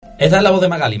Esta es la voz de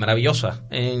Magali, maravillosa,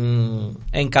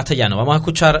 en castellano. Vamos a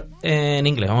escuchar en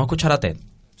inglés, vamos a escuchar a Ted.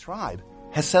 Tribe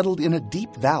has settled in a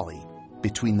deep valley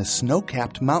between the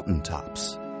snow-capped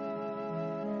mountaintops.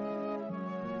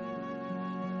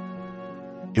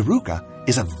 Iruka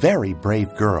is a very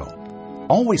brave girl,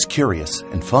 always curious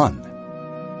and fun.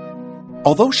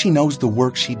 Although she knows the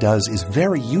work she does is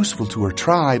very useful to her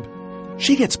tribe,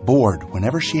 she gets bored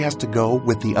whenever she has to go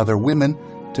with the other women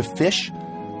to fish,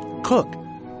 cook,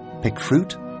 pick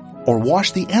fruit, or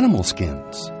wash the animal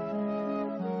skins.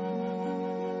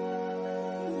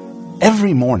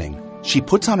 Every morning, she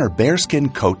puts on her bearskin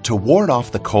coat to ward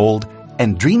off the cold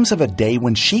and dreams of a day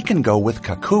when she can go with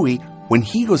Kakui when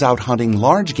he goes out hunting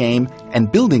large game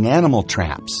and building animal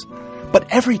traps. But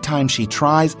every time she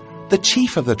tries, the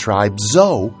chief of the tribe,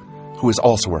 Zoe, who is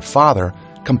also her father,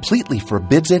 completely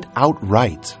forbids it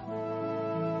outright.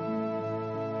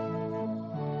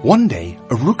 One day,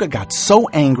 Iruka got so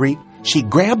angry, she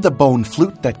grabbed the bone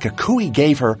flute that Kakui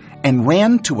gave her and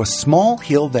ran to a small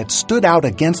hill that stood out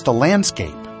against the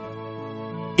landscape.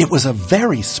 It was a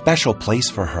very special place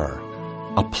for her,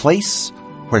 a place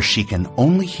where she can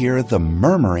only hear the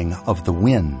murmuring of the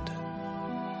wind.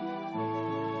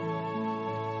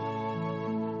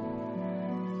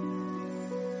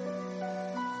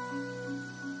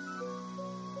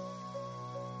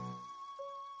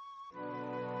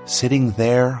 Sitting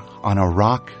there on a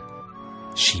rock,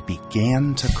 she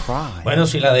began to cry. Bueno,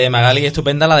 si la de Magali es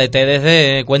estupenda, la de Ted es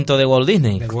de cuento de Walt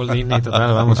Disney. De Walt Disney,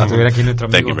 total, vamos, si estuviera aquí nuestro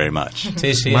amigo. Thank you very much.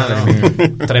 Sí, sí, Madre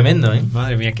mía. Tremendo, ¿eh?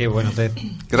 Madre mía, qué bueno, Ted.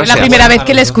 Fue la primera vez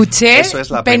que le escuché, Eso es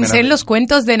la pensé primera en vez. los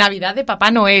cuentos de Navidad de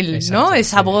Papá Noel, Exacto, ¿no?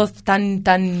 Esa sí. voz tan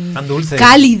dulce,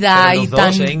 cálida pero y los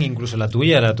tan... dos, incluso la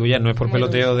tuya no es por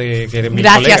peloteo de que eres mi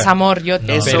Gracias, colega. amor, yo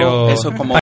No, Eso, pero eso como